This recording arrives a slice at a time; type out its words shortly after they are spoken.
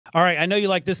All right, I know you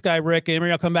like this guy, Rick.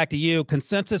 Emory, I'll come back to you.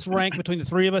 Consensus rank between the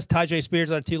three of us: Tyjae Spears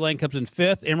out of Tulane comes in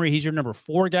fifth. Emory, he's your number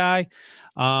 4 guy.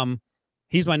 Um,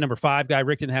 he's my number 5 guy.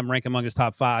 Rick didn't have him rank among his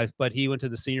top 5, but he went to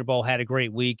the Senior Bowl, had a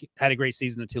great week, had a great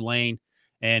season at Tulane,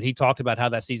 and he talked about how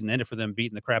that season ended for them,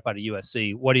 beating the crap out of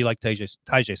USC. What do you like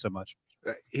Tyjae so much?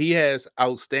 He has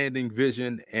outstanding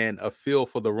vision and a feel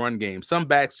for the run game. Some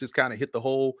backs just kind of hit the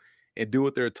hole and do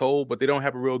what they're told, but they don't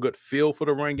have a real good feel for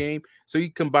the run game. So he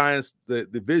combines the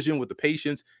vision with the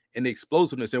patience and the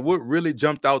explosiveness. And what really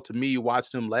jumped out to me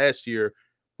watching him last year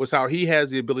was how he has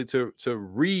the ability to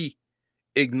reignite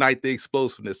the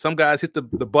explosiveness. Some guys hit the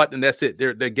button and that's it.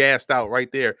 They're gassed out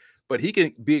right there. But he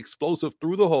can be explosive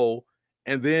through the hole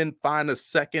and then find a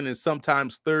second and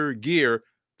sometimes third gear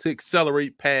to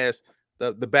accelerate past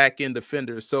the back end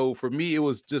defender. So for me, it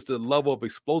was just a level of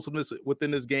explosiveness within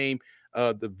this game,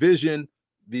 the vision,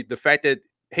 the fact that,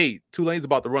 hey, Tulane's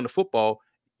about to run the football.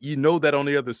 You know that on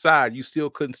the other side, you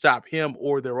still couldn't stop him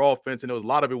or their offense, and there was a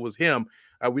lot of it was him.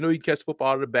 We know he catch football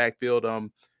out of the backfield,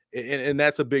 and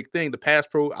that's a big thing. The pass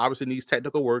pro obviously needs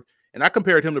technical work, and I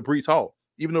compared him to Breece Hall.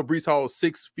 Even though Breece Hall is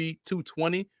 6 feet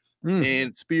 220,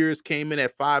 and Spears came in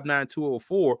at 5'9",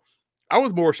 204, I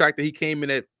was more shocked that he came in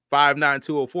at 5'9",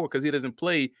 204 because he doesn't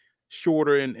play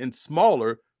shorter and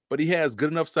smaller, but he has good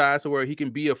enough size to where he can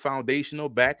be a foundational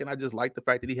back. And I just like the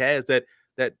fact that he has that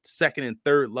second and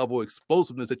third level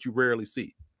explosiveness that you rarely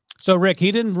see. So, Rick,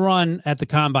 he didn't run at the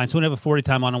combine, so we didn't have a 40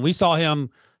 time on him. We saw him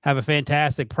have a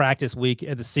fantastic practice week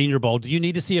at the Senior Bowl. Do you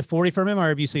need to see a 40 from him, or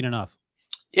have you seen enough?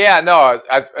 Yeah, no,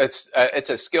 it's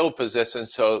a skill position,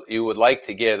 so you would like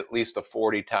to get at least a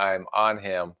 40 time on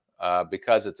him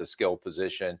because it's a skill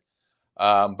position.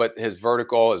 But his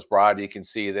vertical is broad. You can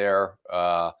see there,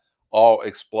 all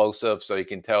explosive. So you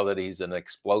can tell that he's an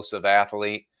explosive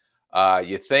athlete.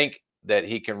 You think that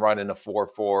he can run in the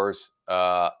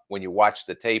 4.4s when you watch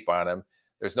the tape on him.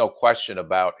 There's no question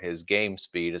about his game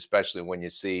speed, especially when you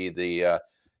see the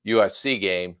USC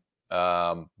game.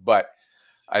 But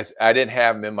I didn't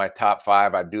have him in my top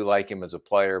 5. I do like him as a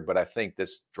player, but I think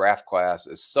this draft class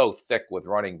is so thick with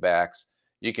running backs.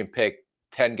 You can pick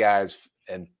 10 guys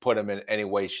and put them in any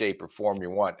way, shape, or form you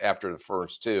want after the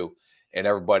first 2, and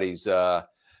everybody's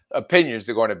opinions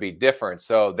are going to be different.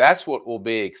 So that's what will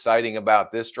be exciting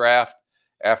about this draft.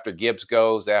 After Gibbs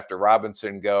goes, after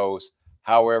Robinson goes,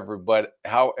 how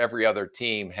every other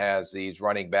team has these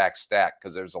running backs stacked,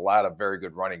 because there's a lot of very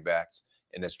good running backs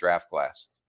in this draft class.